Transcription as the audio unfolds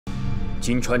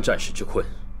金川战士之困，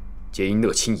皆因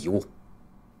讷亲遗物，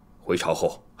回朝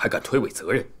后还敢推诿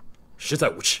责任，实在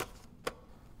无耻。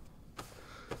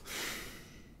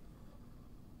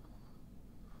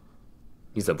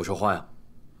你怎不说话呀？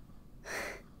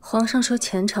皇上说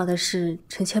前朝的事，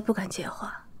臣妾不敢接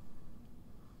话。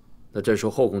那朕说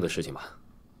后宫的事情吧。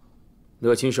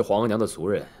讷亲是皇额娘的族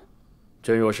人，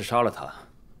朕若是杀了他，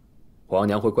皇额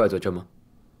娘会怪罪朕吗？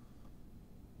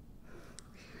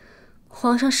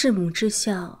皇上弑母之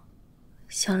孝，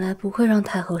想来不会让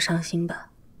太后伤心吧？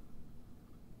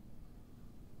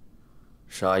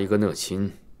杀一个讷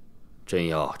亲，朕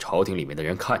要朝廷里面的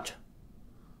人看着。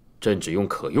朕只用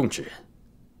可用之人，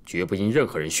绝不因任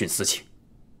何人徇私情。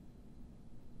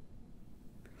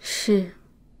是，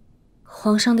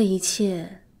皇上的一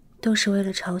切都是为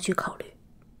了朝局考虑。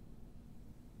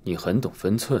你很懂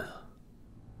分寸啊！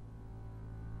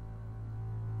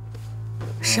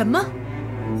什么？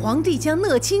皇帝将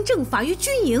讷亲正法于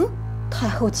军营？太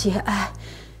后节哀，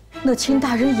讷亲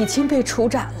大人已经被处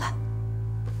斩了。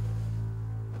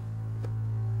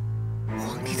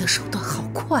皇帝的手段好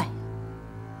快呀！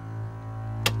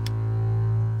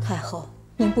太后，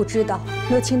您不知道，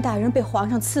讷亲大人被皇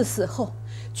上赐死后，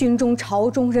军中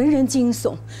朝中人人惊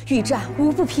悚，欲战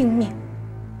无不拼命。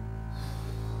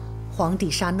皇帝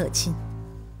杀讷亲，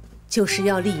就是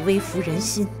要立威服人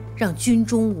心，让军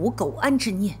中无苟安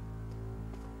之念，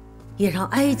也让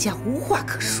哀家无话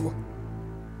可说。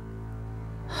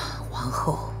王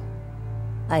后，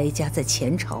哀家在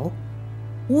前朝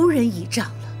无人倚仗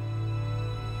了，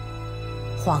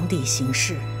皇帝行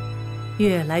事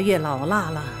越来越老辣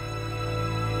了。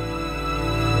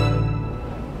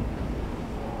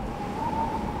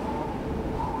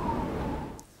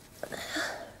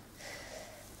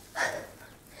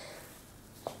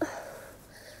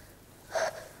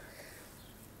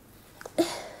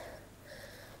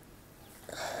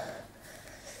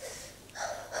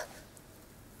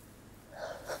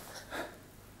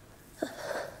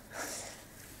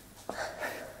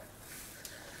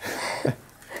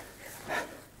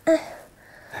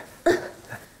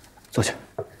坐下。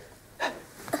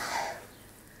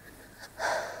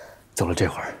走了这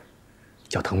会儿，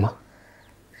脚疼吗？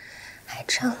还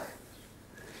撑，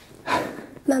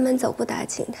慢慢走不打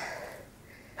紧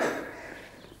的。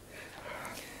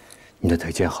你的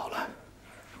腿见好了，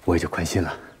我也就宽心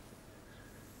了。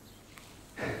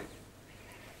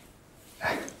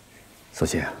索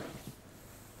性啊，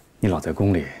你老在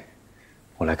宫里，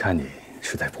我来看你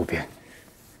实在不便。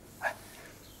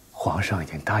皇上已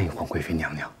经答应皇贵妃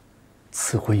娘娘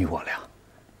赐婚于我俩，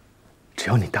只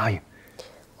要你答应。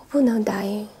我不能答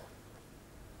应。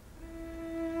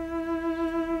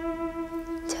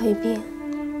乔玉斌，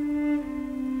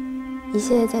你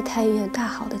现在在太医院大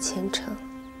好的前程，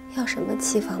要什么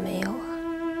期望没有啊？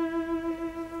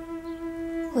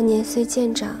我年岁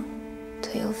渐长，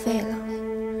腿又废了，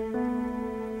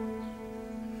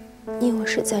你我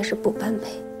实在是不般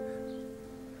配。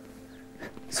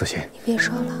索性，你别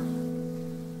说了，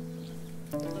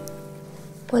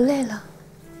我累了，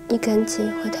你赶紧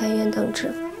回太医院等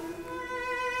治。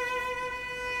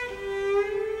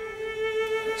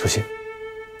索性，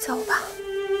走吧。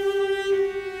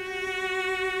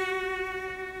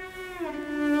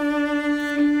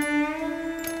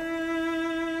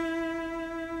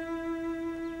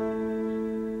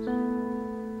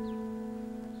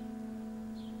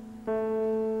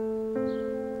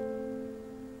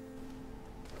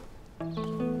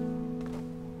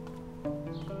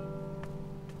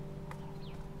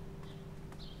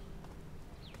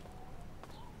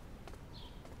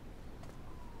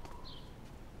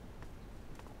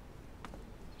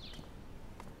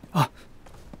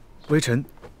微臣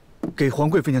给皇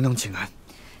贵妃娘娘请安。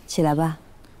起来吧。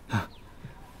啊。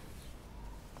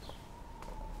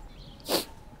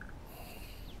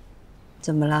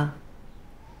怎么了？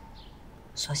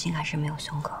索性还是没有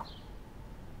松口。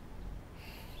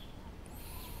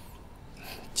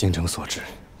京城所致，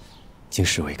经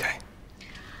事未改。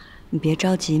你别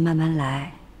着急，慢慢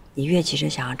来。你越急着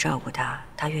想要照顾她，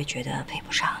她越觉得配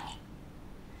不上你。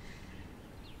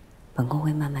本宫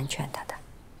会慢慢劝她的。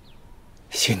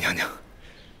谢娘娘。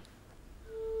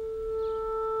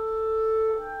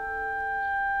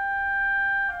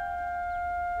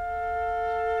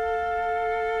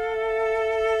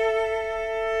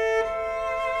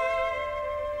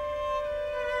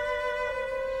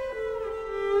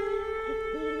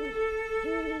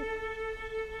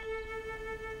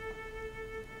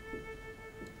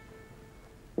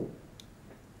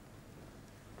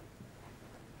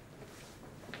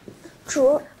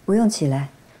主，不用起来。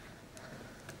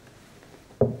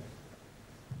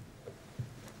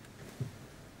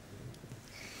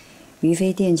于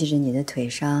妃惦记着你的腿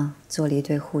伤，做了一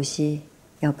对护膝，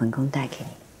要本宫带给你。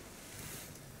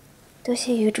多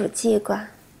谢余主记挂。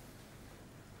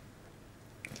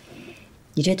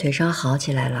你这腿伤好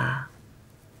起来了，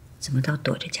怎么倒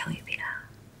躲着江雨萍啊？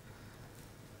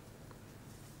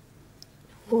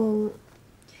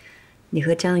你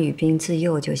和张雨冰自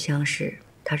幼就相识，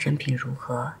他人品如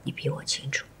何，你比我清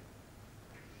楚。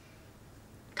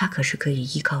他可是可以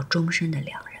依靠终身的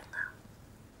良人啊。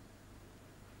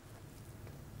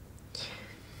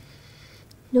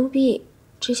奴婢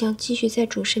只想继续在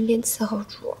主身边伺候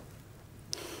主。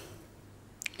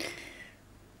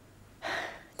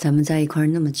咱们在一块儿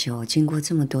那么久，经过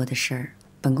这么多的事儿，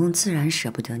本宫自然舍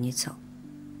不得你走。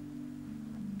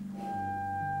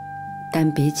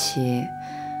但比起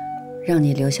让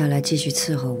你留下来继续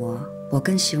伺候我，我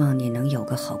更希望你能有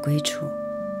个好归处，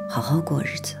好好过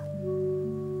日子。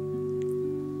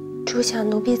主想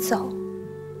奴婢走？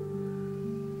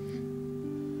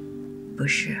不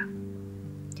是，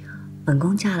本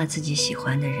宫嫁了自己喜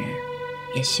欢的人，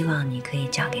也希望你可以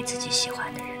嫁给自己喜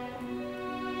欢的人。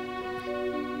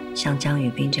像江雨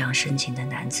冰这样深情的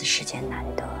男子世间难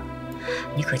得，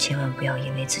你可千万不要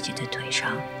因为自己的腿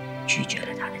伤拒绝了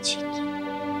他的情谊。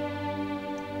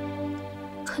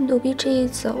可奴婢这一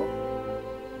走，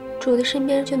主的身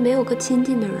边就没有个亲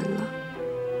近的人了。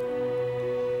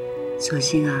索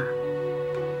性啊，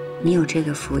你有这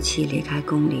个福气离开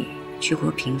宫里，去过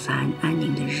平凡安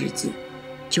宁的日子，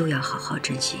就要好好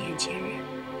珍惜眼前人。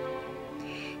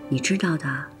你知道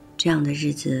的，这样的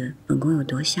日子本宫有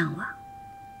多向往。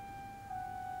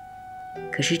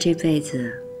可是这辈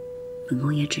子，本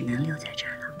宫也只能留在这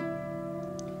儿了。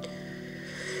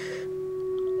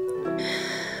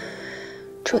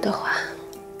主的话，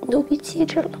奴婢记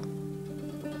着了。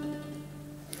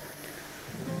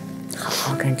好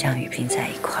好跟江雨萍在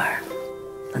一块儿，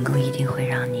本宫一定会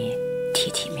让你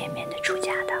体体面面的出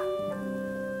家的。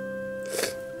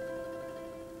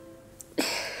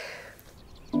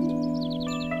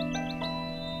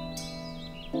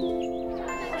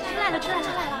出来了！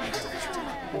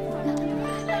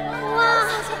哇，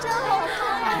真好看，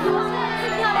太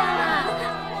漂亮了！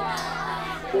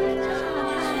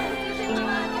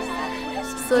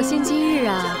所幸今日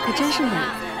啊，可真是美。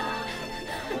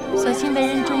所幸为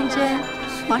人忠贞，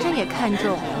皇上也看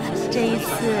重。这一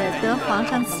次得皇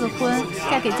上赐婚，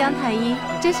嫁给姜太医，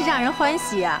真是让人欢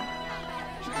喜啊！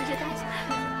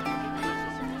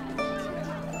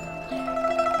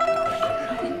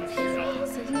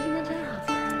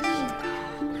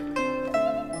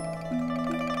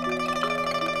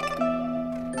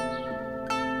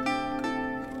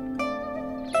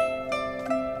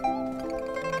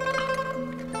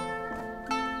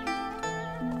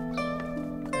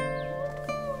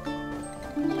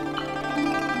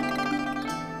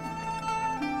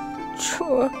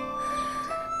主，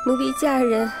奴婢嫁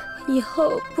人以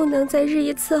后不能再日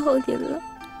夜伺候您了。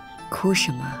哭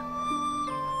什么？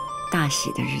大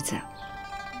喜的日子。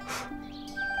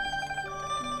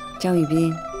张雨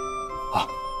冰，啊，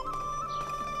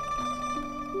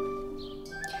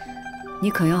你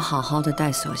可要好好的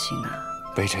待所幸啊！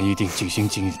微臣一定尽心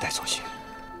尽力待所幸，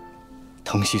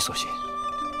疼惜所幸。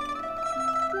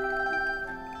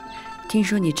听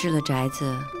说你置了宅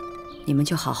子，你们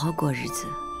就好好过日子。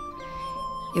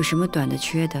有什么短的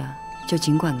缺的，就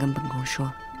尽管跟本宫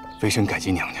说。微臣感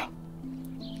激娘娘，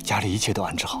家里一切都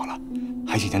安置好了，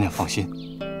还请娘娘放心。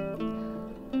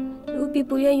奴婢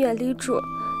不愿远离主，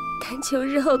但求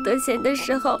日后得闲的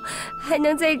时候，还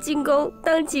能在进宫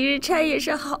当几日差也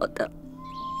是好的。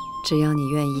只要你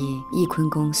愿意，翊坤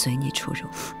宫随你出入。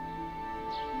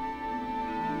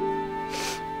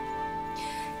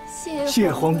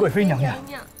谢皇贵妃娘娘。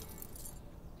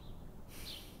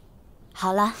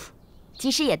好了。吉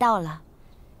时也到了，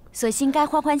所幸该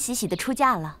欢欢喜喜的出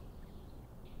嫁了。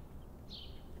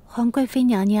皇贵妃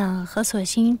娘娘和所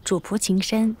幸主仆情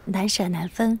深，难舍难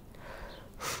分，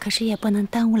可是也不能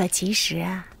耽误了吉时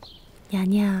啊！娘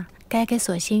娘该给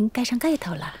所幸盖上盖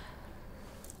头了。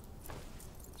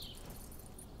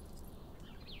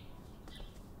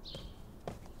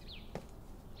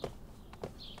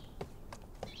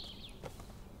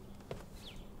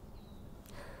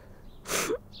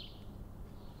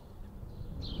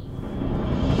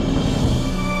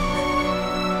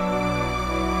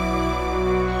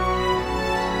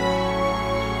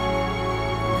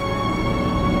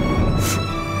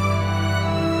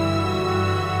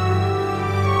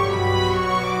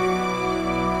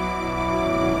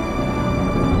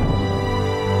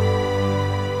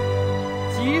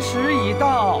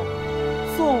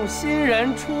送新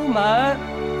人出门。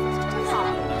真好。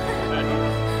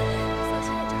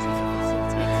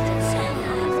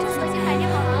百年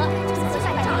好合。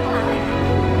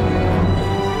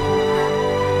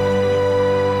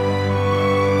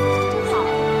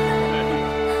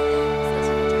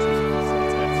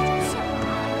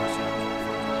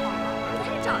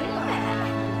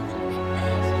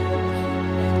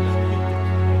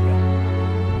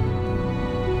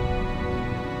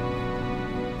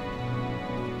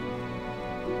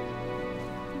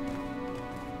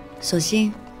索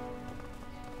性，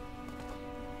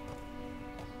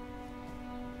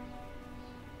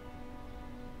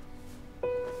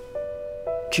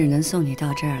只能送你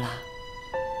到这儿了。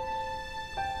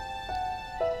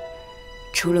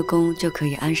出了宫就可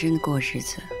以安生过日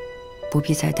子，不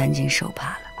必再担惊受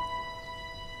怕了。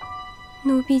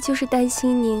奴婢就是担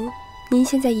心您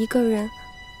现在一个人，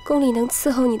宫里能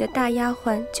伺候你的大丫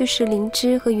鬟就是灵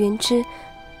芝和云芝，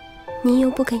您又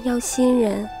不肯要新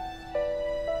人。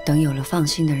等有了放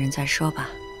心的人再说吧。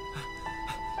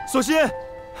索性，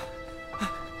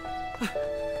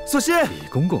索性，李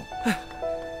公公，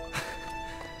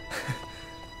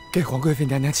给皇贵妃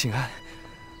娘娘请安。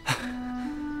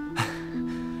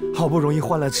好不容易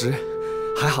换了职，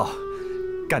还好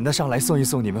赶得上来送一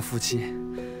送你们夫妻。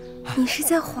你是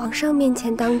在皇上面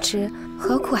前当值，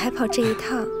何苦还跑这一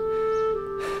趟？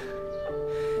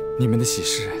你们的喜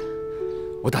事，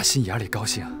我打心眼里高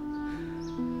兴。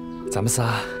咱们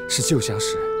仨是旧相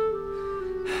识，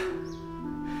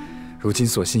如今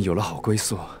索性有了好归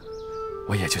宿，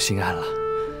我也就心安了。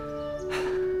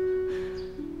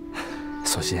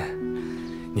索性，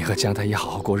你和姜太医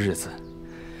好好过日子，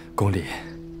宫里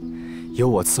有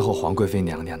我伺候皇贵妃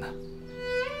娘娘呢，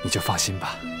你就放心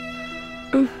吧。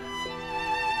嗯。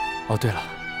哦，对了，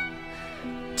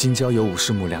京郊有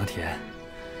50亩良田，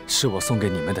是我送给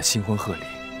你们的新婚贺礼，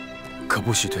可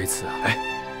不许推辞啊！哎。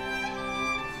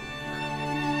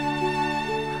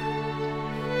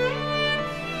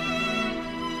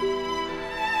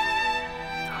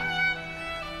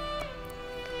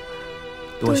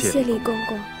多谢李公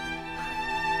公。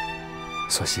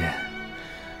索性，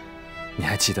你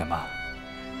还记得吗？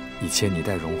以前你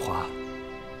带荣华，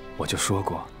我就说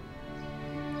过，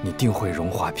你定会荣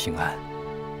华平安。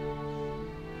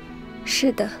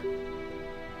是的，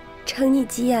承你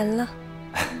吉言了。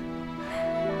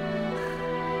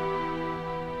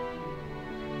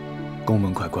宫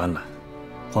门快关了，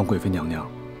皇贵妃娘娘、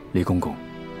李公公，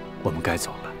我们该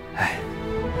走了。哎。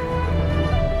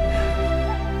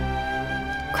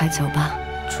快走吧，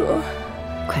主，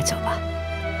快走吧。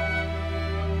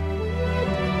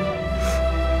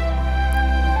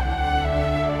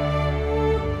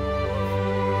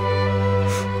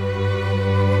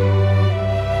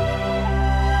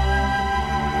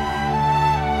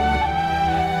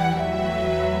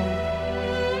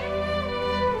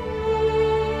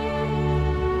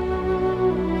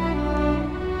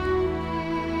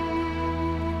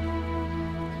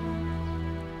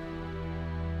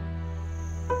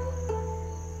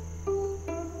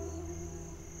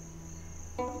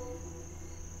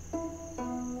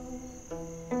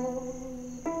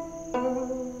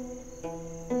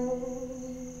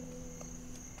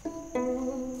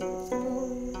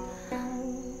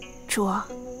主儿，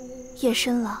夜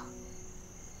深了，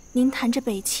您弹着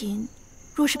北琴，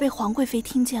若是被皇贵妃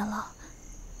听见了，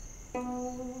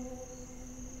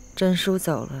珍叔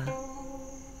走了，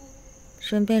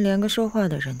身边连个说话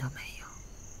的人都没有，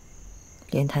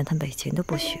连弹弹北琴都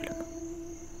不许了吗？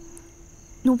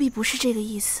奴婢不是这个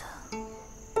意思。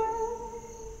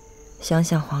想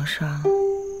想皇上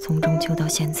从中秋到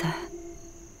现在，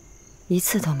一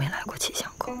次都没来过启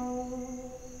相宫。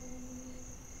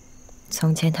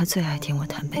从前他最爱听我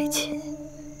弹北琴，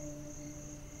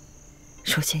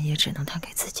如今也只能弹给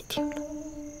自己听了。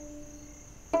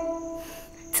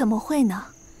怎么会呢？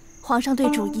皇上对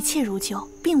主一切如旧，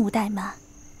并无怠慢。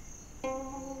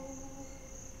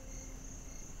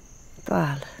罢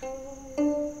了，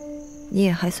你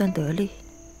也还算得力。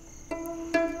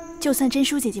就算珍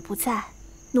淑姐姐不在，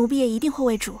奴婢也一定会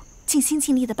为主尽心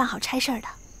尽力的办好差事的。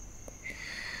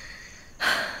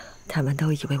他们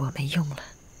都以为我没用了，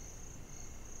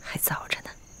还早着呢。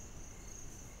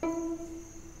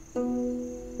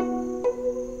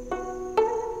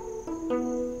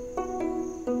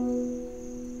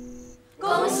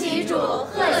恭喜主，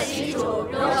贺喜主，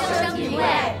荣升嫔位。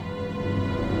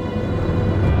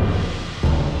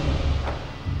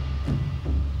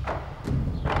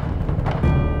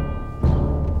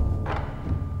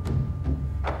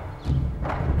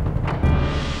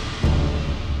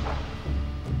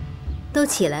都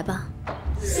起来吧。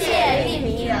谢丽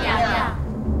嫔娘娘。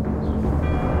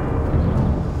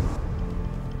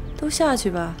都下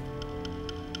去吧。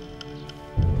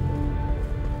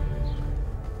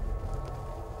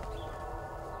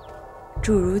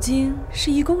主如今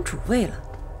是一宫主位了，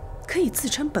可以自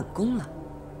称本宫了。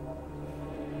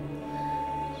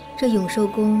这永寿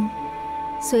宫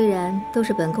虽然都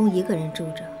是本宫一个人住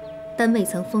着，但未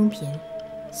曾封嫔，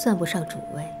算不上主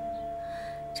位。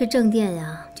这正殿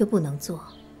呀就不能坐，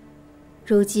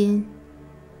如今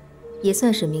也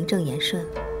算是名正言顺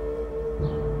了。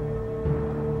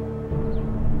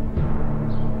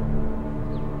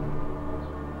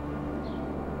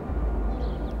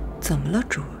怎么了，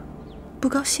主？不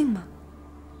高兴吗？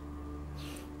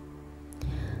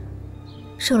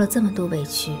受了这么多委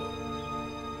屈，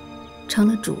成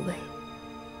了主位，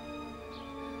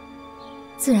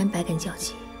自然百感交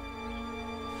集。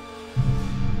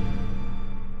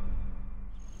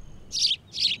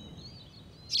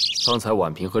方才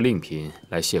婉嫔和令嫔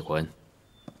来谢官。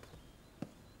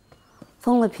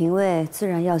封了嫔位，自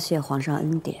然要谢皇上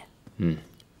恩典。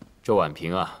这婉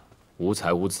嫔啊，无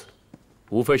才无子，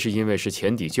无非是因为是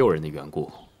前抵救人的缘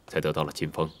故，才得到了金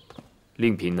封。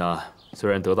令嫔呢，虽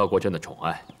然得到过朕的宠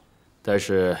爱，但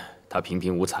是她平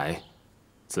平无才。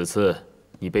此次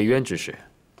你被冤之时，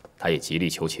她也极力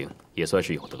求情，也算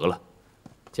是有德了，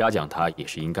嘉奖她也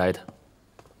是应该的。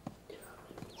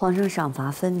皇上赏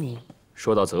罚分明。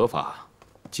说到责罚，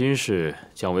金氏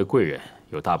降为贵人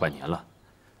有大半年了，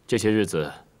这些日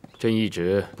子朕一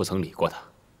直不曾理过她。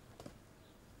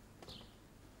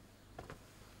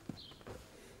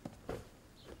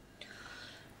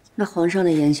那皇上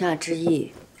的言下之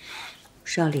意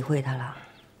是要理会他了？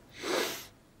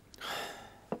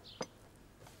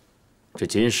这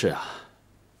金氏啊，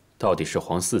到底是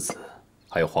皇四子，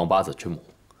还有皇八子之母，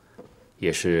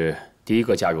也是第一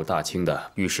个嫁入大清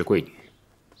的御史贵女。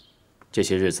这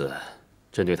些日子，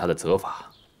朕对她的责罚，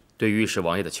对御史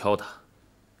王爷的敲打，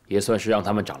也算是让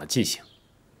他们长了记性。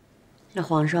那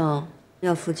皇上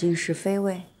要复金氏妃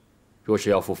位？若是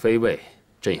要复妃位，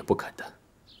朕也不肯的，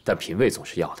但嫔位总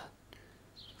是要的。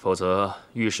否则，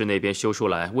御史那边修书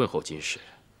来问候金氏，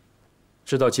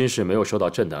知道金氏没有受到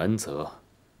朕的恩泽，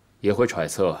也会揣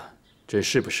测朕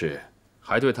是不是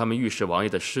还对他们御史王爷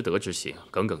的失德之行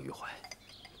耿耿于怀。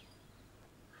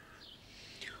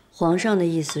皇上的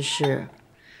意思是，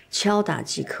敲打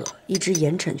即可，一直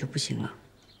严惩就不行了。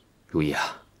如懿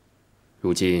啊，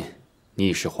如今你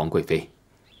已是皇贵妃，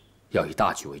要以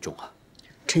大局为重啊。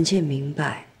臣妾明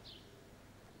白。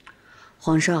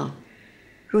皇上，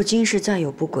若金氏再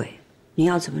有不轨，您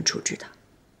要怎么处置她？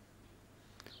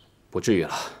不至于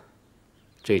了，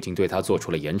这已经对她做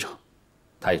出了严惩，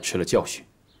她也吃了教训，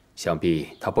想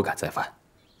必她不敢再犯。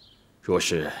若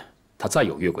是她再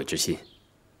有越轨之心，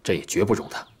朕也绝不容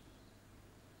她。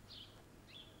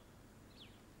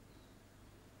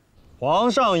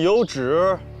皇上有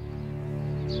旨，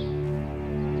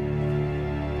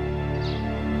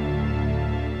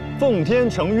奉天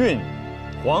承运，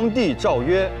皇帝诏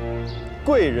曰：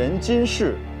贵人金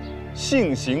氏，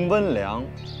性行温良，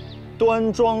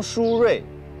端庄淑瑞，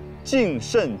敬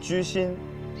慎居心，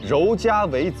柔嘉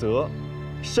为则，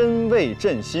深为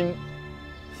朕心，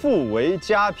复为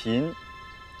佳嫔，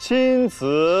钦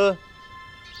此。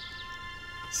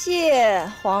谢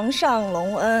皇上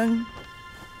隆恩。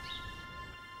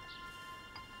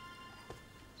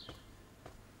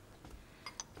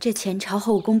这前朝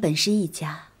后宫本是一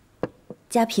家，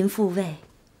嘉嫔复位，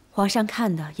皇上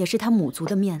看的也是他母族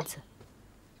的面子。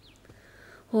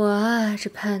我啊，只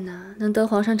盼呢能得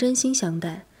皇上真心相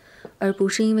待，而不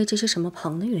是因为这些什么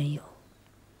旁的缘由。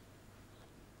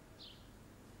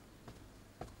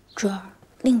主儿，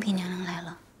令嫔娘娘来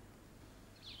了，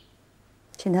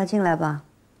请她进来吧。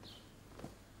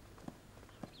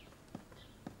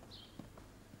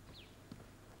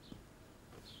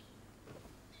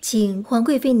请皇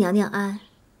贵妃娘娘安，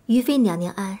于妃娘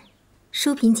娘安，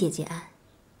淑嫔姐姐安。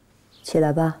起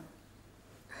来吧，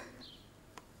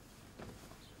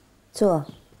坐。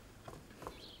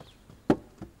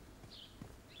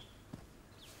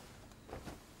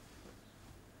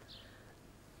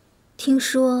听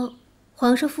说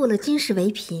皇上复了金氏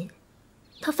为嫔，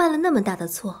她犯了那么大的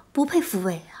错，不配复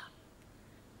位啊。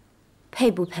配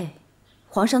不配，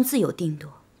皇上自有定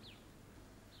夺。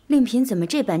令嫔怎么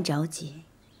这般着急？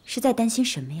是在担心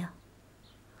什么呀？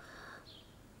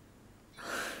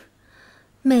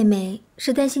妹妹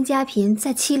是担心嘉嫔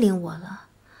再欺凌我了。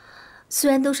虽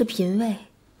然都是嫔位，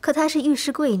可她是御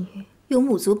史贵女，有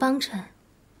母族帮衬，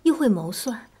又会谋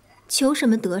算，求什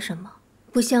么得什么，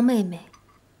不像妹妹，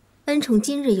恩宠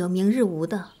今日有明日无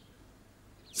的，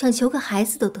想求个孩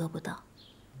子都得不到。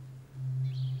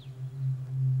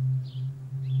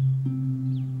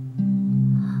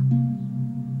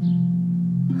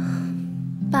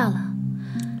罢了，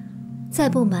再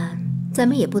不满咱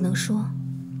们也不能说，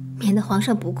免得皇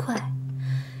上不快，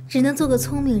只能做个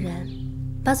聪明人，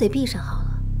把嘴闭上好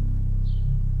了。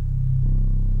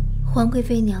皇贵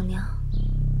妃娘娘，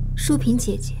淑嫔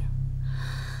姐姐，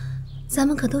咱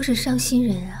们可都是伤心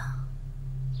人啊。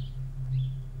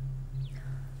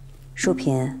淑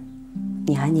嫔，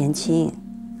你还年轻，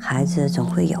孩子总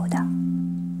会有的。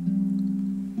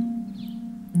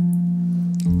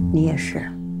你也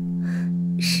是。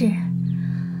是。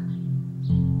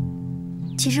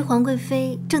其实皇贵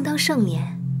妃正当盛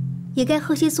年，也该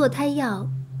喝些坐胎药，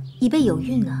以备有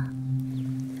孕啊。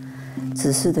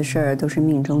子嗣的事儿都是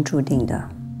命中注定的，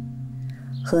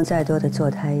喝再多的坐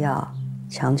胎药，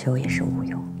强求也是无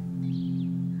用。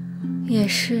也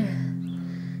是，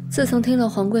自从听了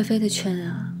皇贵妃的劝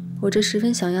啊，我这十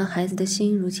分想要孩子的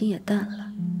心，如今也淡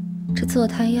了。这坐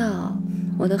胎药，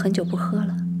我都很久不喝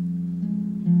了。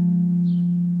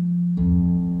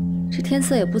这天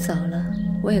色也不早了，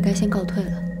我也该先告退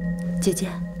了。姐姐，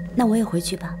那我也回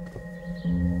去吧。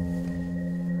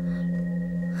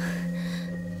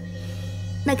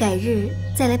那改日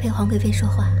再来陪皇贵妃说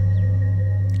话。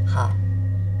好。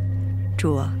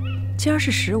主，今儿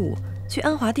是15，去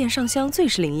安华殿上香最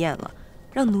是灵验了，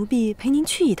让奴婢陪您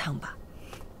去一趟吧。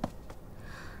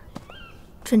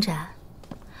春盏，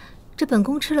这本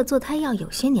宫吃了坐胎药有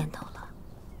些年头了，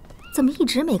怎么一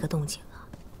直没个动静啊？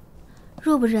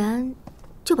若不然，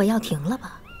就把药停了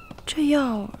吧。这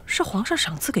药是皇上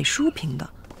赏赐给淑嫔的，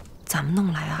咱们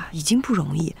弄来啊已经不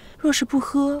容易，若是不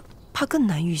喝，怕更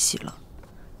难遇喜了。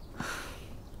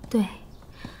对，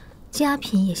嘉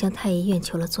嫔也向太医院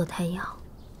求了坐胎药，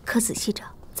可仔细着，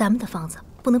咱们的方子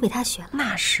不能被他选了。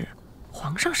那是，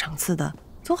皇上赏赐的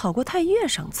总好过太医院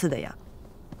赏赐的呀。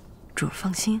主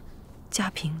放心，嘉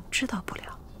嫔知道不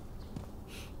了。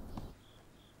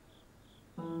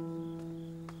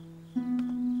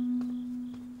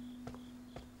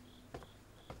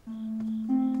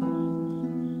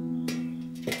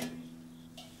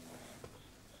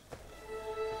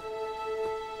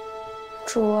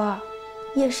主，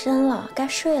夜深了，该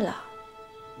睡了。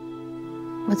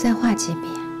我再画几笔。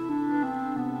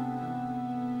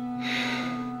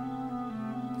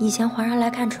以前皇上来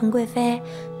看纯贵妃，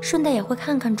顺带也会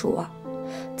看看主。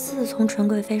自从纯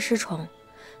贵妃失宠，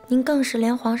您更是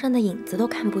连皇上的影子都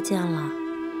看不见了。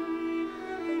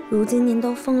如今您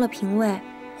都封了嫔位，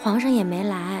皇上也没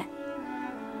来，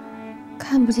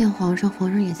看不见皇上，皇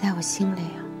上也在我心里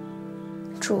啊。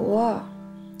主。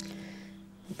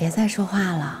别再说话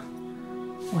了，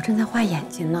我正在画眼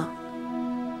睛呢。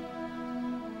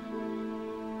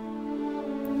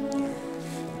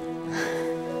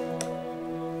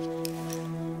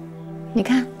你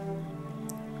看，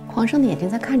皇上的眼睛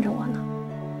在看着我呢。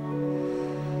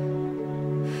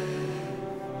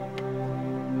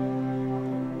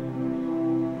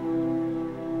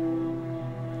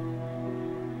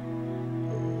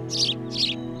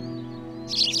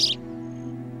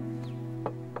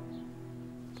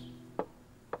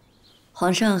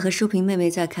皇上和淑嫔妹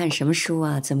妹在看什么书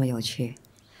啊？这么有趣。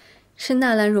是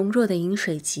纳兰容若的《饮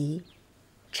水集》。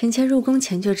臣妾入宫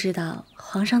前就知道，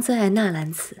皇上最爱纳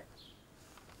兰词。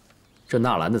这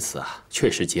纳兰的词啊，确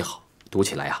实极好，读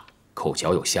起来啊，口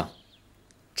嚼有香。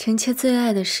臣妾最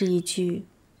爱的是一句：“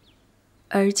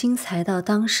而今才道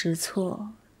当时错，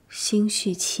心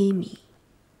绪凄迷。”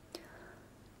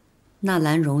纳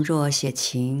兰容若写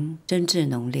情真挚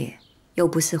浓烈，又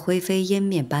不似灰飞烟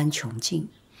灭般穷尽。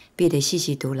必得细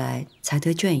细读来，才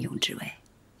得隽永之味。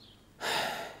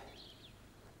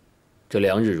这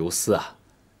良日如斯啊，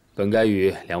本该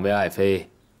与两位爱妃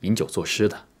饮酒作诗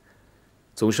的，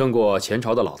总胜过前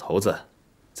朝的老头子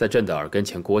在朕的耳根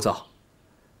前聒噪。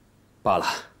罢了，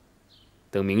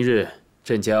等明日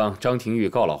朕将张廷玉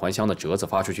告老还乡的折子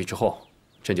发出去之后，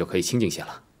朕就可以清静些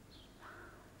了。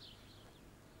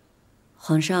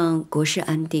皇上国事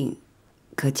安定，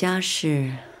可家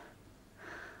事……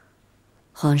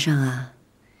皇上啊，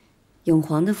永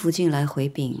皇的福晋来回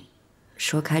禀，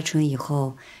说开春以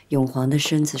后，永皇的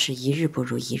身子是一日不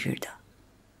如一日的。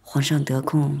皇上得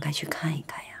空该去看一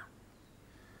看呀。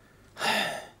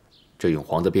唉，这永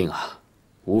皇的病啊，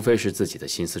无非是自己的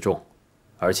心思重，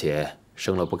而且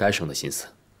生了不该生的心思。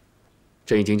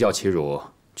朕已经叫齐汝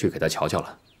去给他瞧瞧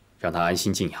了，让他安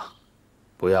心静养，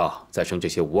不要再生这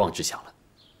些无妄之想了。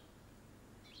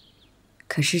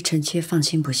可是臣妾放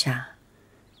心不下。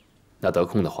那得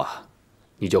空的话，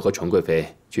你就和纯贵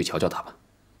妃去瞧瞧他吧。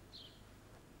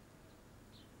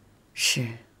是。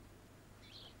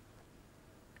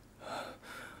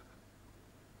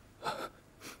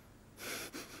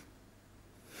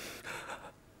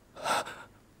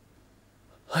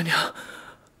阿娘，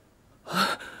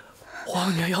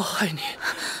皇娘要害你。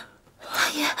太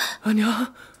爷。阿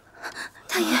娘。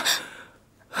太爷。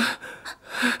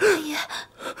太爷，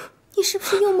你是不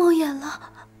是又冒眼了？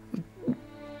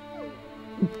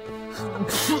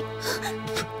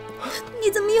你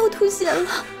怎么又吐血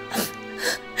了？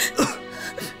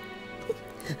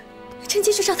臣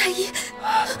妾去找太医。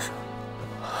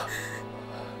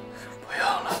不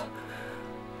要了，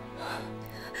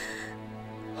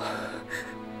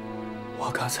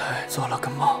我刚才做了个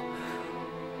梦，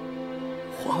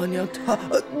皇娘她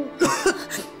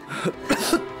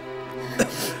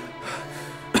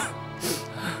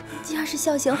是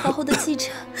孝贤皇后的继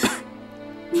承，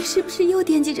您是不是又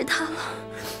惦记着她了？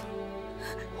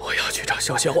我要去找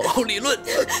孝贤皇后理论。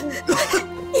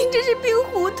您这是病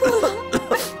糊涂了。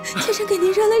妾身给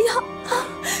您热了药啊，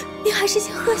您还是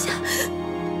先喝下。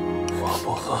我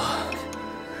不喝，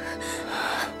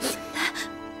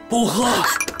不喝。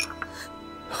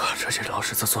喝这些老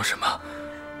式子做什么？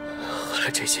喝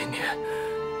了这些年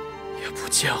也不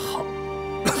见好。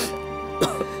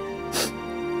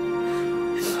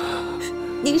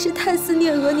您是太思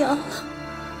念额娘了。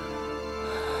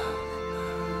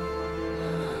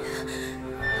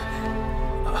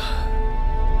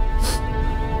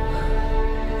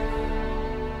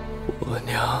额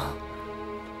娘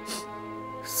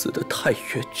死得太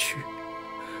冤屈，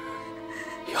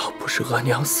要不是额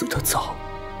娘死得早，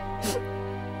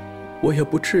我也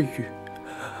不至于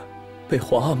被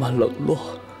皇阿玛冷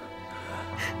落，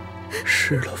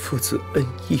失了父子恩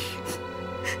义。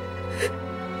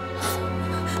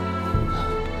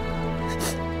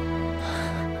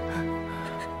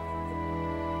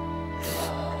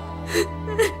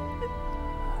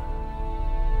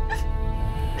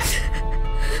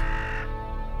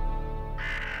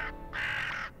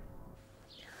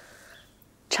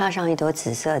插上一朵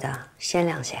紫色的，鲜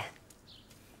亮些。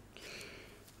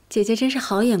姐姐真是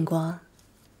好眼光。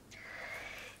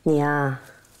你呀，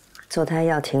做胎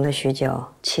药停了许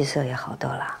久，气色也好多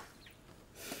了。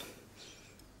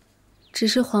只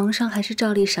是皇上还是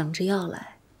照例赏着药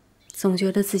来，总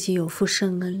觉得自己有负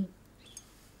圣恩。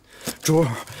珠儿，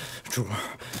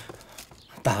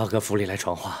大阿哥府里来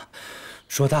传话，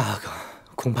说大阿哥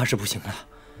恐怕是不行了。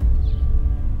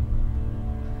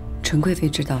纯贵妃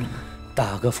知道了吗？大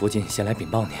阿哥福晋先来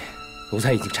禀报你，奴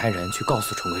才已经差人去告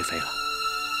诉纯贵妃了。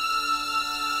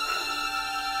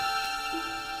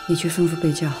你去吩咐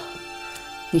备轿，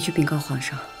你去禀告皇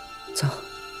上。走，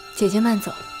姐姐慢走。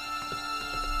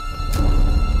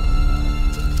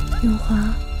永华，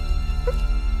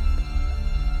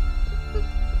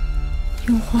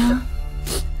永华，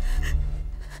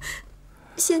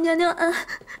贤娘娘安。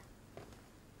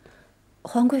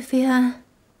皇贵妃安。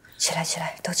起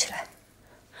来，都起来。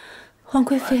皇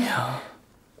贵妃，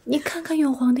你看看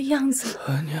永皇的样子。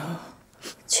额娘，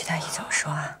齐太医怎么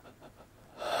说啊？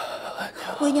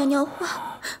回娘娘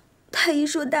话，太医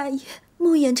说大爷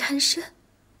梦魇缠身，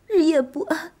日夜不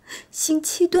安，刑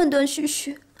期断断续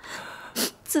续。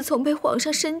自从被皇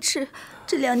上申斥，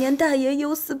这2年大爷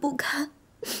忧思不堪，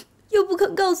又不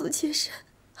肯告诉妾身，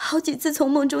好几次从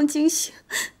梦中惊醒，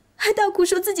还大哭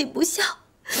说自己不孝。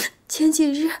前几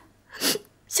日，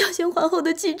孝贤皇后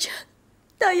的继承，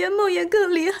大爷梦魇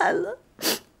更厉害了，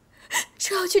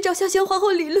说要去找孝贤皇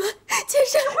后理论。妾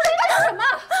身胡说什么？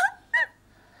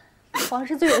皇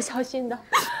是最有孝心的，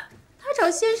他找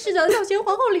先世找孝贤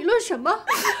皇后理论什么？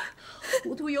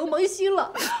糊涂油蒙心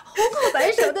了，红口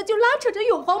白舌的就拉扯着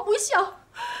永皇不孝。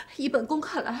依本宫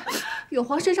看来，永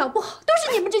皇身上不好，都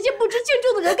是你们这些不知轻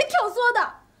重的人给挑唆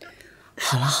的。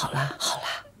好了，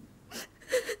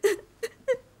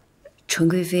纯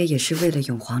贵妃也是为了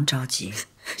永皇着急。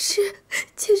是，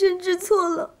妾身知错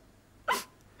了。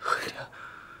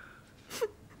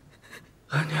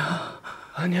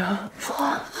额娘，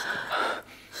皇，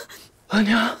额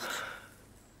娘，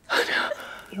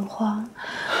永皇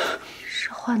是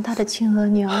唤他的亲额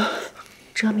娘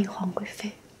折命皇贵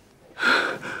妃。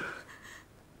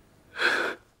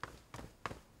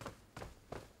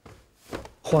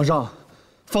皇上，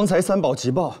方才三宝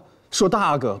急报说大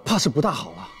阿哥怕是不大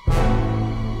好了。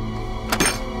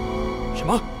什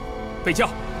么？备轿，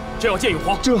朕要见永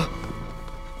皇。这。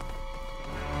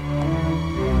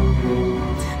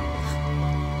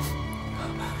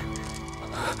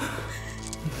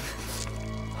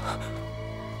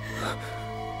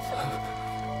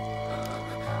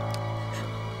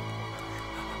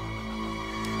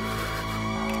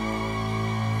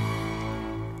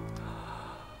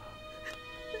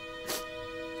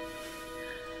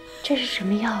这是什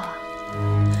么药啊？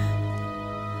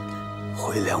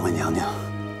回两位娘娘，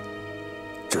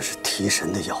这是提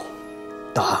神的药，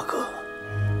大阿哥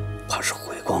怕是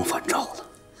回光返照了，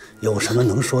有什么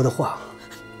能说的话，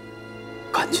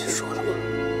赶紧说了吧。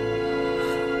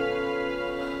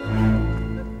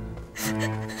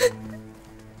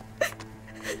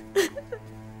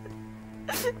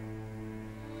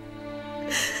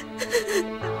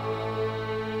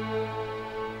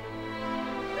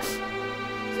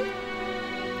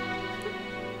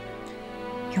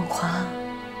永皇，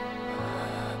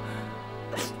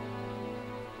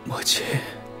母亲，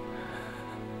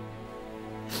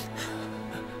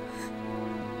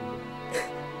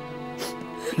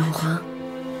永皇，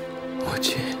母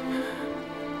亲，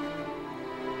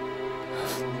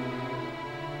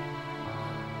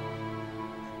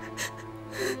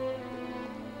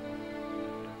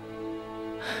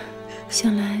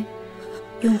想来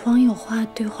永皇有话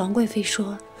对皇贵妃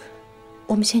说，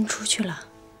我们先出去了。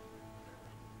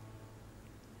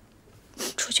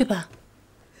出去吧。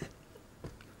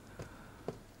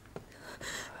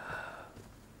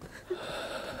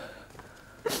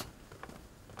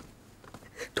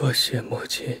多谢母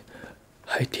亲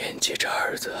还惦记着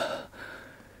儿子，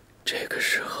这个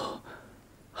时候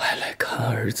还来看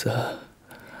儿子。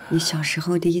你小时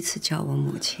候第一次叫我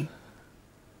母亲，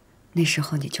那时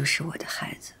候你就是我的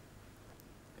孩子，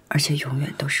而且永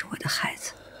远都是我的孩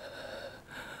子。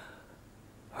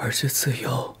儿子自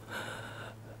幼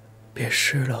便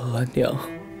失了额娘，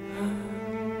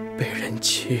被人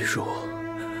欺辱，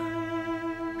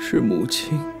是母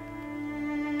亲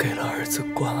给了儿子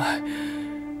关爱，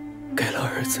给了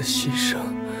儿子牺牲。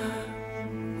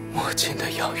母亲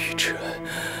的养育之恩，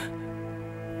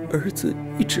儿子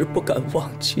一直不敢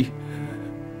忘记，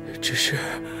只是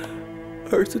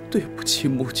儿子对不起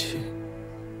母亲，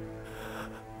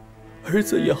儿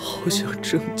子也好想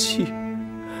争气，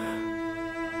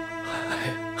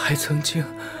还曾经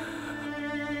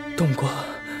动过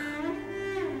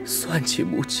算计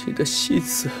母亲的心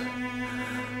思，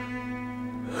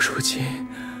如今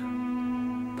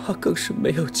怕更是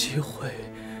没有机会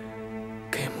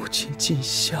给母亲尽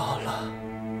孝了。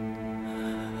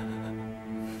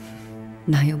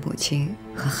哪有母亲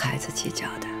和孩子计较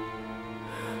的？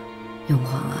永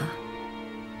皇啊，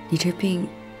你这病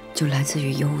就来自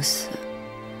于忧思，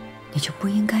你就不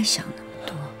应该想那么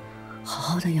多，好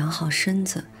好的养好身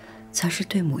子，才是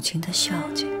对母亲的孝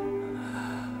敬。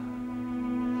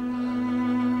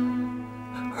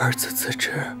儿子自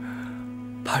知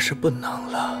怕是不能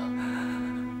了，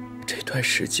这段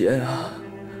时间啊，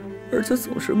儿子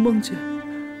总是梦见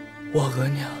我额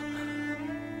娘。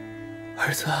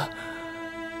儿子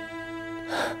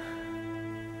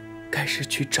该是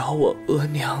去找我额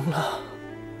娘了。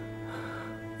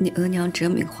你额娘哲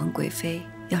敏皇贵妃，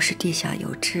要是地下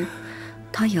有知，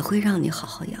她也会让你好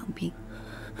好养病，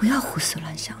不要胡思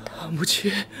乱想的。母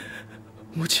亲，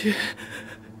母亲，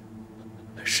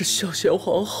是孝贤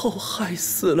皇后害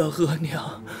死了额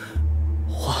娘。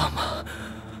花妈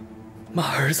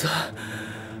骂儿子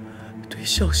对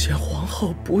孝贤皇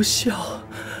后不孝，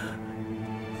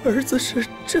儿子是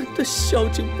真的孝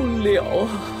敬不了啊！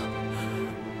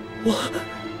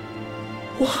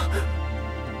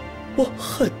我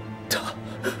恨他。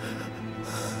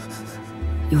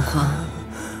永皇，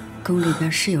宫里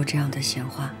边是有这样的闲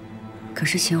话，可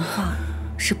是闲话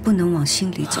是不能往心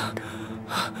里走的。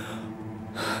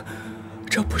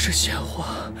这不是闲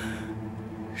话，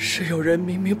是有人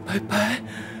明明白白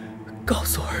告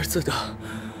诉儿子的。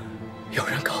有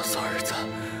人告诉儿子，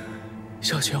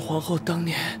孝贤皇后当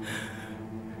年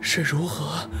是如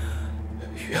何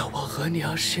怨我额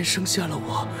娘先生下了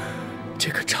我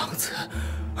这个长子，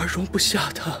而容不下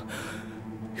他，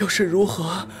又是如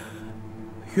何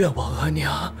怨我额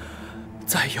娘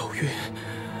再有孕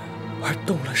而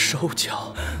动了手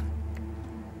脚，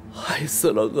害死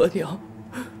了额娘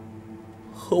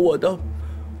和我的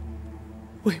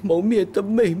未谋面的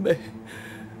妹妹。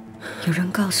有人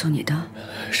告诉你的？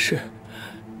是，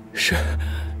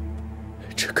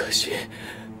只可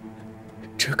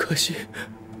惜，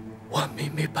我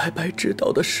明明白白知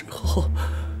道的时候，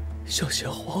孝贤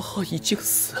皇后已经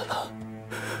死了。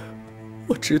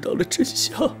我知道了真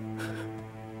相，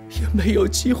也没有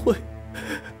机会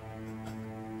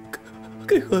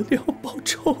给额娘报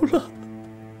仇了。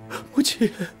母亲，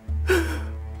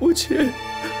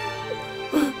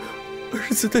儿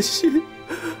子的心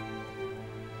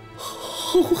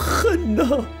好恨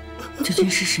呐！究竟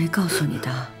是谁告诉你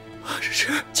的？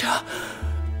是嘉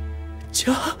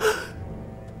嫔。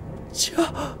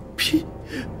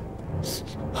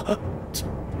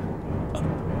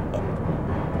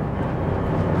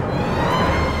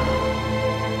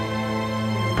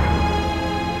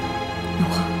永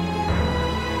皇，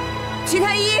徐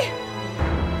太医，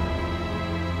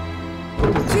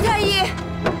徐太医。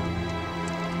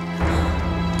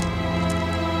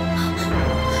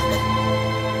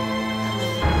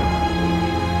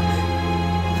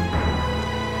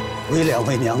为两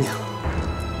位娘娘，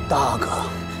大哥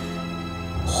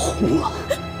红了。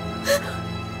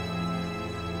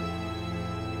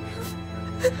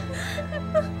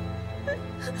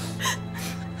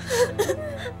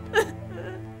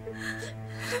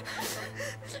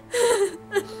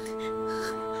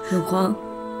永皇，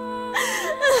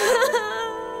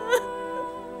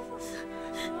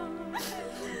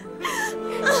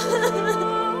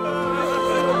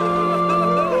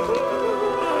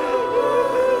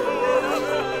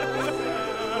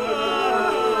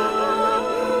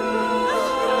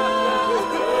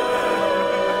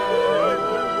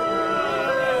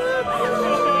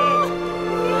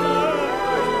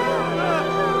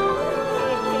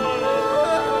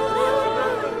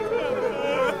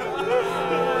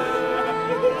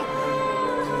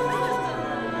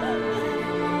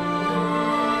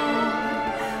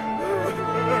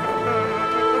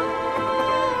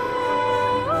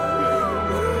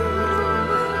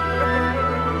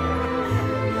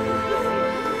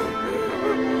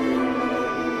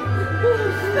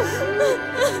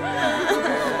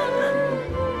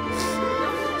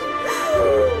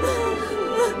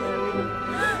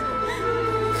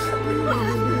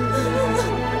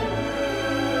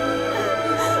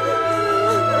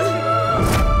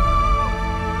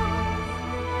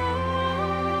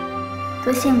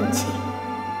多谢母亲。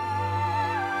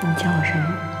你叫我什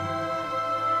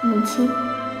么？母亲。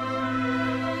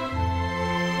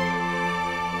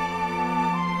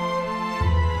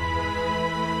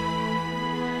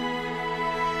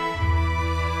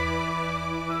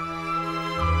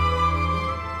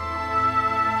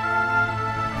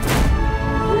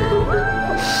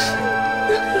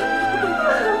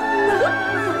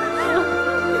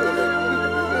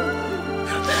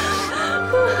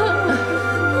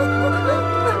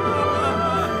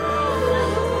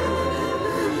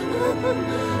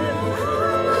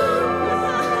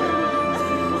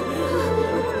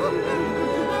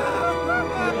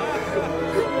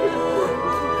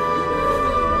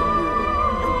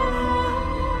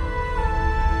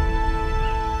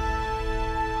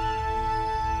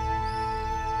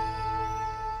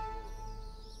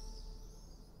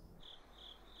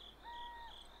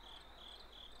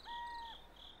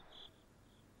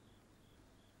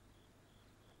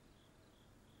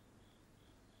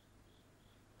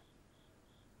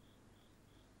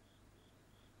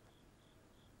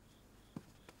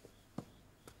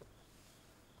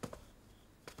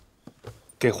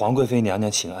给皇贵妃娘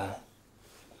娘请安。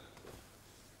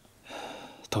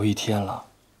都1天了，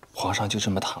皇上就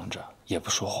这么躺着，也不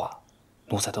说话，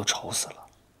奴才都愁死了。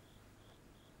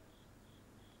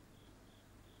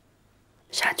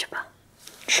下去吧。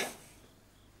是。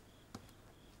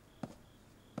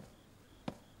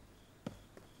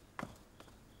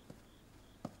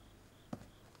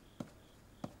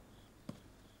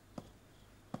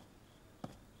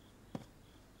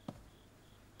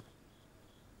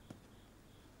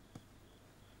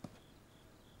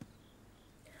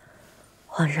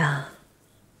皇上，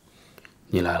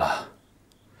你来了。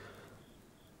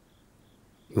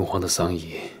永皇的丧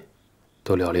仪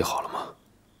都料理好了吗？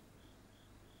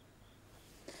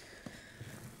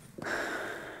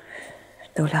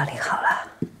都料理好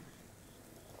了，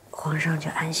皇上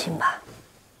就安心吧。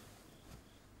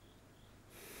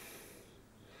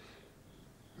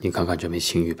你看看这枚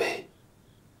青玉杯，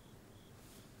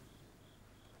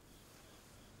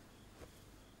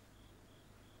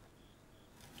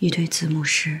一对子母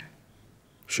石，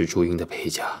是朱茵的陪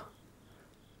嫁。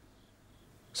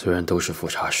虽然都是富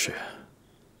察氏，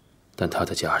但她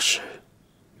的家世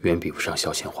远比不上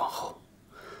孝贤皇后，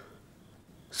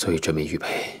所以这枚玉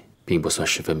佩并不算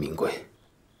十分名贵。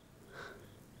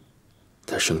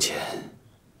她生前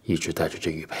一直带着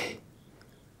这玉佩，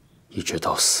一直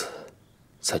到死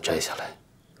才摘下来，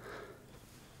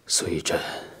所以朕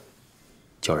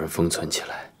叫人封存起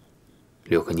来，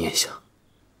留个念想。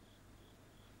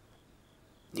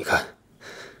你看，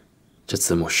这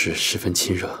子母石十分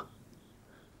亲热，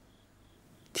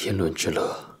天伦之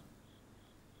乐，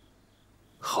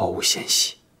毫无嫌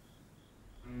隙。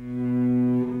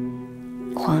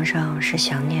皇上是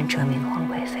想念这名皇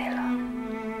贵妃了。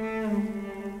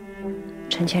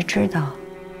臣妾知道，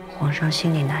皇上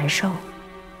心里难受。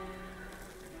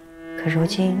可如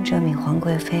今这名皇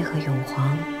贵妃和永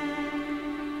皇，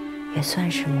也算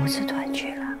是母子团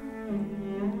聚了。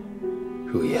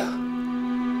如懿啊，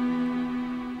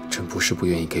朕不是不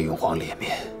愿意给永皇脸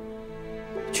面，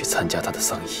去参加他的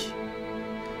丧仪，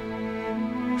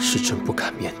是朕不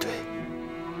敢面对。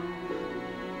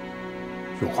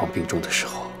永皇病重的时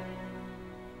候，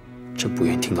朕不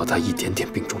愿听到他一点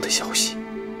点病重的消息，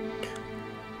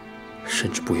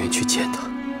甚至不愿去见他，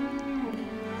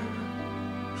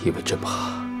因为朕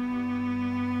怕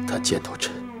他见到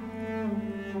朕，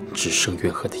只剩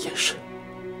怨恨的眼神。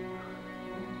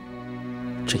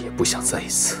朕也不想再一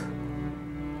次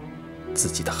自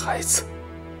己的孩子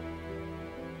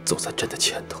走在朕的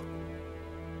前头。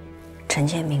臣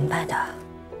妾明白的，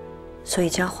所以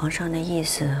将皇上的意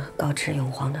思告知永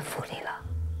皇的府里了。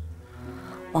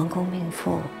王公命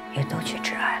妇也都去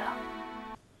致哀了。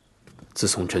自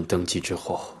从朕登基之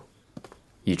后，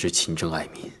一直勤政爱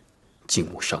民，敬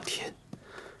母上天。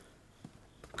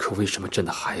可为什么朕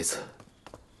的孩子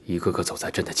一个个走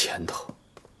在朕的前头，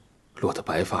落得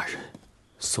白发人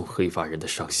送黑发人的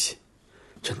伤心？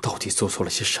朕到底做错了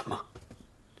些什么？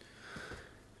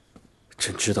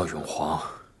朕知道永皇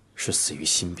是死于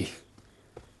心病，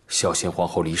孝贤皇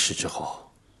后离世之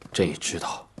后，朕也知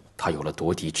道他有了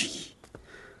夺嫡之意。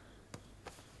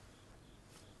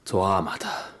做阿玛的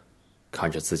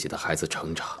看着自己的孩子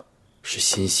成长是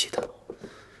欣喜的，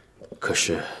可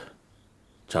是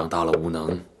长大了无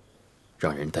能，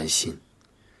让人担心，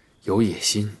有野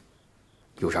心，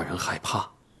又让人害怕。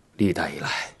历代以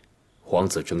来，皇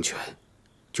子争权，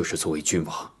就是作为君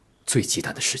王最忌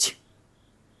惮的事情。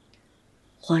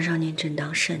皇上您正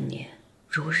当盛年，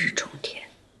如日中天。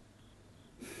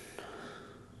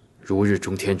如日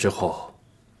中天之后，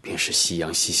便是夕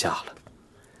阳西下了。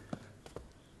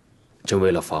朕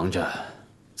为了防着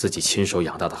自己亲手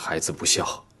养大的孩子不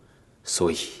孝，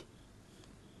所以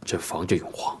朕防着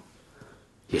永皇，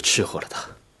也斥喝了他。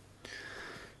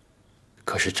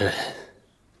可是朕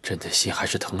的心还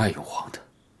是疼爱永皇的，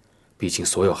毕竟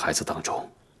所有孩子当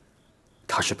中，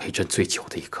他是陪朕最久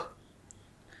的一个。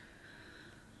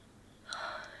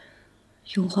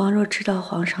永皇若知道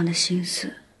皇上的心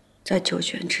思，在九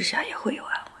泉之下也会有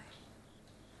安慰。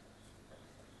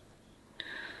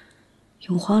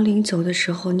永皇临走的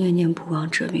时候念念不忘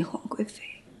折命皇贵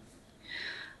妃，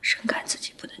深感自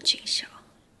己不能尽孝。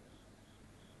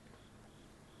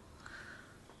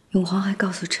永皇还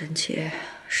告诉臣妾，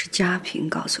是嘉嫔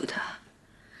告诉他，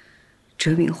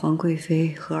折命皇贵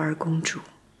妃和二公主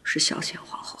是孝贤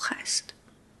皇后害死的，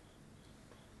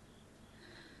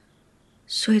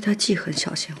所以他记恨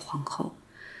孝贤皇后，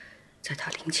在他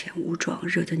灵前无状，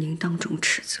惹得您当众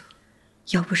斥责。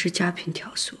要不是嘉嫔挑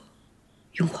唆，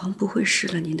永皇不会失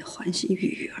了您的欢心郁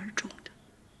郁而终的。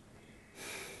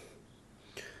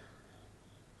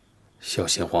孝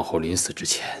贤皇后临死之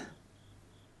前，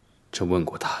朕问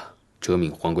过她折命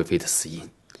皇贵妃的死因，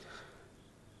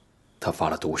她发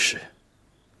了毒誓，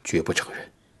绝不承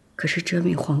认。可是折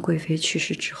命皇贵妃去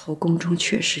世之后，宫中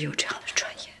确实有这样的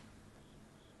传言。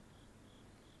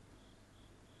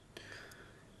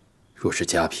若是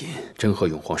嘉嫔真和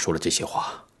永皇说了这些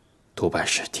话，多半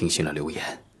是听信了流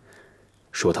言。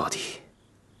说到底，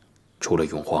除了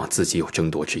永皇自己有争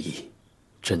夺之意，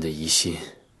朕的疑心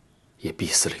也逼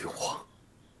死了永皇。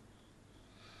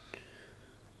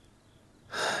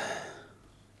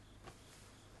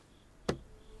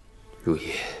如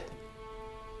懿，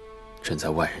朕在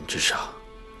万人之上，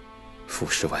俯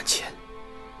视万千，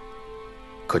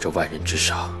可这万人之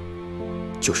上，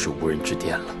就是无人之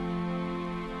巅了。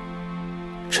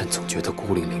朕总觉得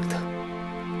孤零零的。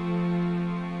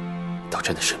到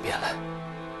朕的身边来，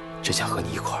朕想和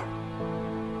你一块儿。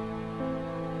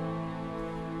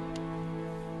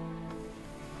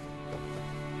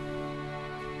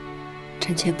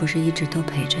臣妾不是一直都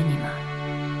陪着你吗？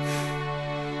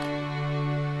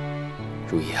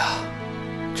如懿啊，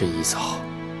朕一早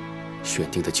选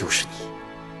定的就是你，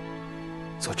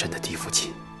做朕的嫡父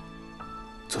亲，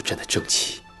做朕的正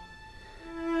妻。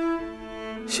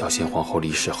孝贤皇后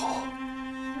离世后，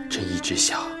朕一直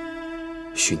想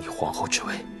许你皇后之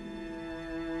位。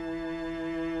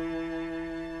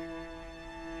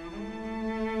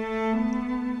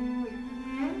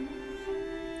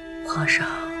皇上，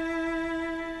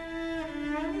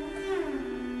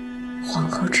皇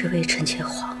后之位，臣妾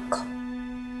惶恐。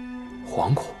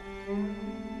惶恐？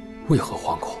为何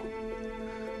惶恐？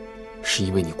是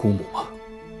因为你姑母吗？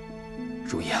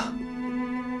如懿啊，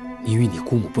你与你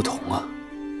姑母不同啊。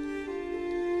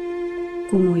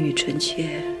姑母与臣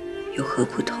妾有何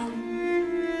不同？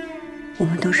我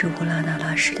们都是乌拉那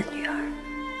拉氏的女儿，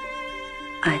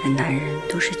爱的男人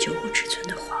都是九五之尊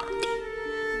的皇帝。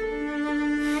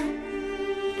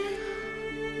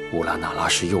乌拉那拉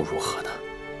氏又如何呢？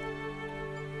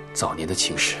早年的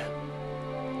情事，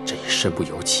朕也身不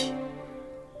由己。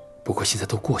不过现在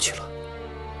都过去了，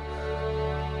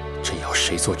朕要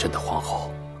谁做朕的皇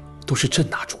后，都是朕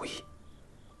拿主意。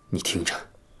你听着。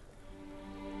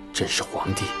朕是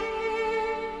皇帝，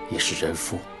也是人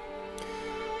夫。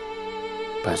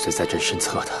伴随在朕身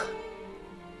侧的，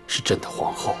是朕的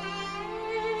皇后，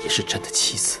也是朕的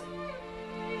妻子。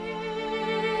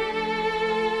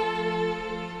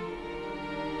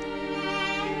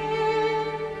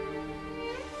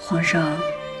皇上，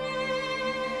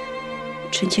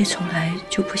臣妾从来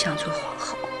就不想做皇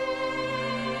后，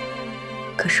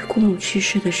可是姑母去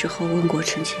世的时候问过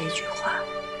臣妾一句话。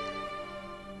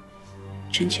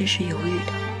臣妾是犹豫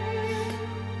的。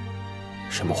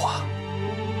什么话？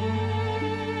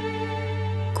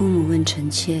姑母问臣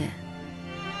妾，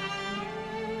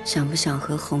想不想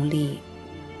和弘历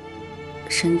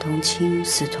生同亲，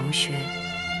死同穴？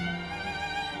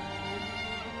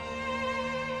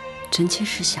臣妾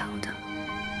是想的，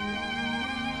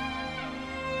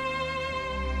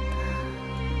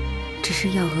只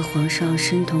是要和皇上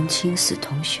生同亲，死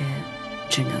同穴，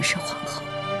只能是皇后。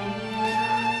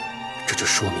这就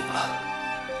说明了，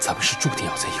咱们是注定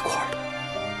要在一块儿的。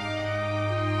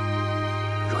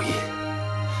如懿，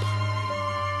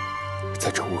在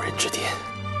这无人之巅，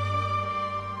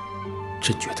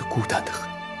朕觉得孤单得很。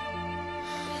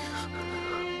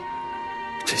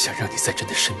朕真想让你在朕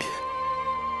的身边，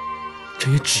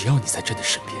朕也只要你在朕的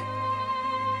身边。